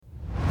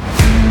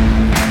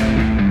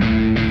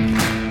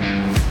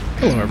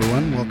Hello,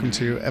 everyone. Welcome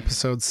to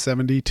episode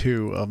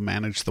 72 of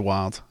Manage the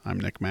Wild. I'm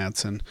Nick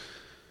Madsen.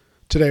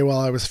 Today, while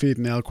I was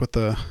feeding elk with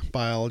the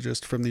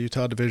biologist from the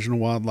Utah Division of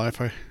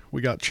Wildlife,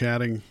 we got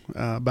chatting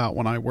about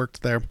when I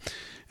worked there.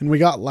 And we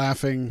got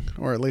laughing,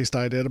 or at least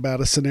I did,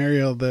 about a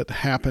scenario that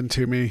happened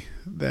to me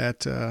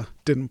that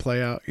didn't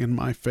play out in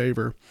my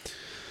favor.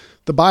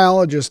 The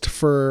biologist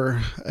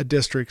for a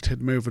district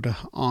had moved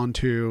on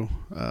to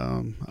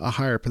a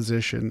higher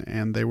position,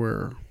 and they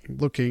were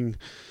looking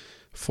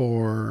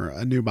for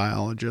a new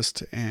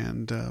biologist.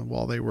 And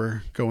while they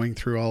were going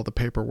through all the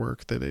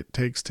paperwork that it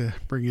takes to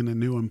bring in a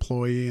new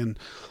employee and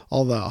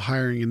all the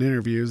hiring and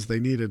interviews, they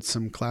needed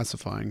some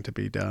classifying to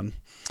be done.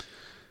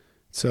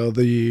 So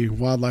the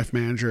wildlife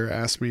manager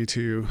asked me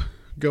to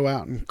go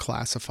out and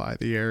classify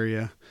the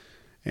area.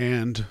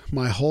 And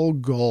my whole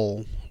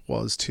goal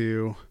was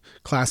to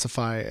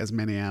classify as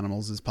many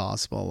animals as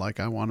possible.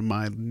 Like, I wanted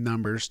my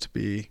numbers to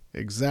be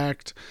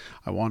exact.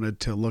 I wanted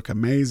to look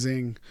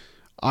amazing.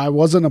 I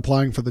wasn't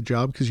applying for the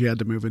job because you had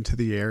to move into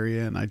the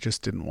area, and I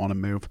just didn't want to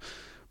move.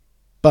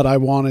 But I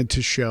wanted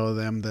to show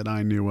them that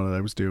I knew what I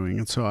was doing.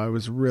 And so I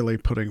was really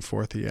putting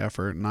forth the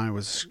effort, and I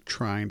was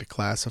trying to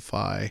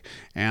classify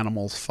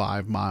animals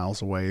 5 miles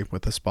away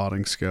with a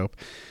spotting scope.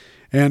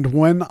 And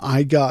when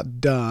I got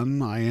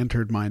done, I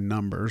entered my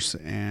numbers,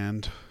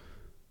 and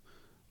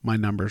my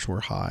numbers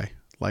were high.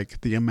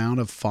 Like, the amount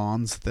of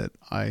fawns that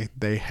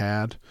they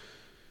had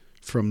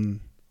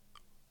from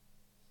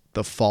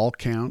the fall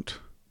count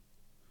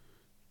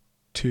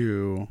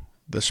to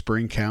the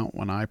spring count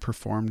when I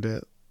performed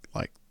it,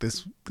 like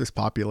this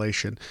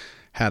population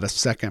had a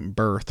second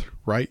birth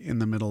right in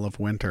the middle of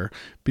winter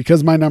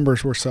because my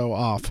numbers were so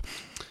off.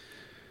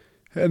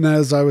 And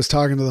as I was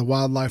talking to the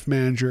wildlife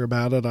manager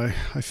about it, I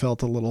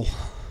felt a little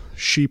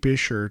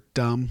sheepish or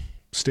dumb,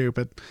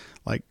 stupid.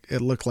 Like, it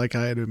looked like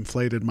I had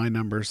inflated my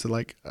numbers.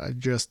 Like, it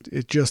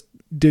just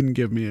didn't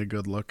give me a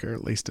good look, or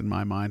at least in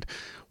my mind.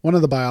 One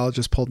of the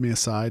biologists pulled me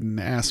aside and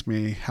asked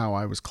me how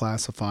I was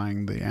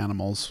classifying the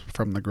animals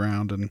from the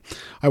ground. And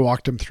I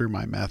walked him through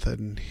my method,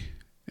 and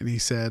he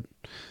said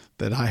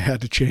that I had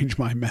to change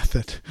my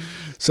method.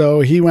 So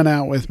he went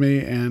out with me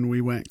and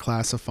we went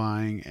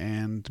classifying,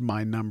 and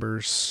my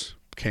numbers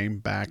came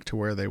back to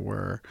where they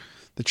were.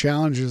 The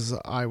challenges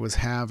I was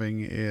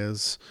having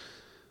is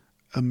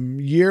a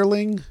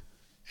yearling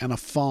and a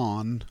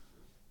fawn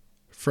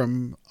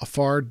from a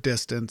far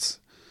distance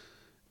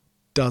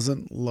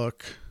doesn't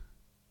look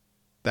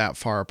that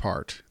far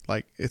apart.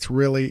 Like, it's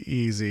really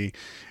easy,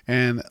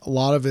 and a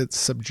lot of it's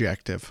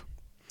subjective.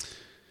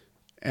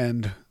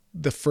 And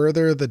the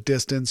further the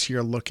distance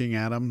you're looking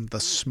at them,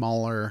 the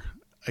smaller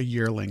a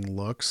yearling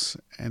looks,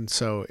 and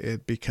so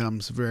it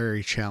becomes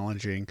very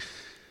challenging.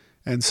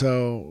 And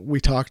so we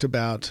talked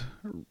about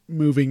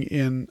moving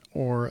in,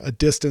 or a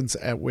distance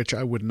at which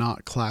I would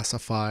not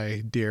classify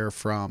deer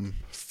from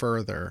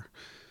further.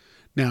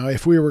 Now,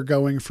 if we were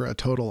going for a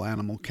total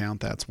animal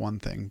count, that's one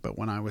thing. But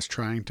when I was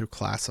trying to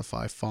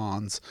classify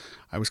fawns,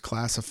 I was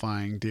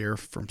classifying deer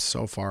from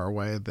so far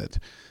away that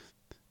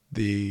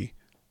the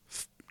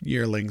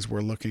yearlings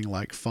were looking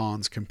like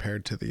fawns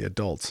compared to the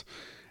adults.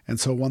 And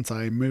so once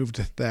I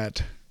moved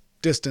that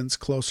distance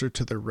closer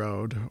to the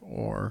road,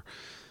 or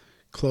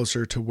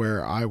closer to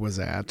where I was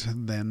at,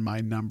 then my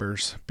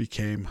numbers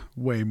became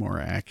way more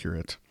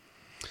accurate.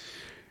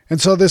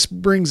 And so this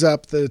brings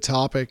up the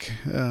topic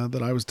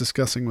that I was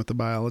discussing with the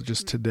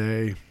biologist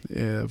today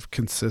of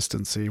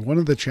consistency. One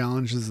of the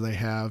challenges they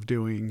have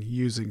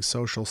using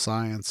social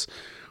science,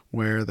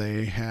 where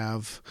they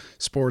have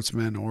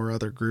sportsmen or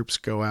other groups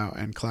go out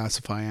and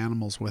classify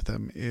animals with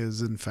them,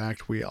 is in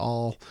fact we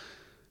all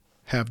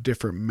have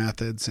different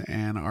methods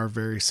and are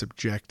very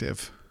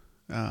subjective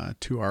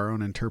to our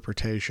own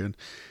interpretation,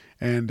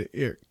 and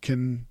it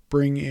can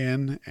bring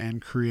in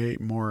and create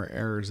more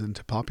errors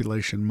into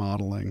population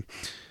modeling.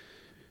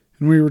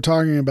 And we were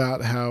talking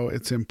about how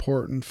it's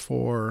important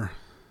for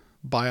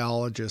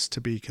biologists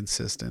to be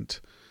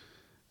consistent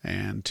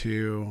and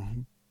to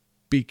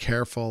be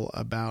careful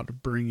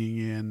about bringing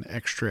in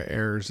extra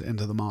errors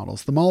into the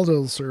models. The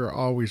models are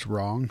always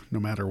wrong,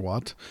 no matter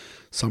what.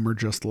 Some are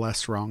just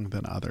less wrong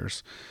than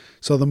others.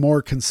 So the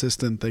more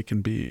consistent they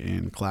can be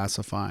in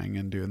classifying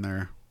and doing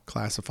their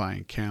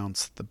classifying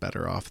counts, the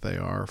better off they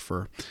are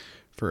for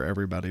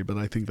everybody. But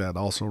I think that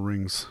also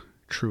rings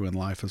true in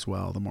life as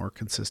well. The more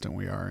consistent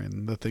we are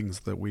in the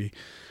things that we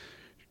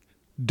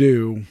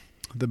do,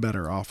 the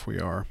better off we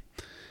are.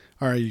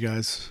 All right, you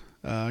guys.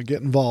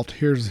 Get involved.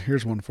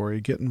 Here's one for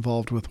you. Get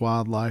involved with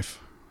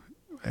wildlife.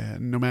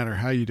 And no matter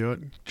how you do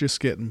it, just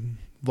get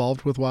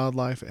involved with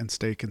wildlife and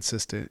stay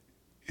consistent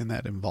in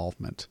that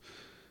involvement.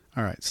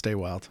 All right, stay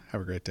wild.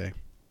 Have a great day.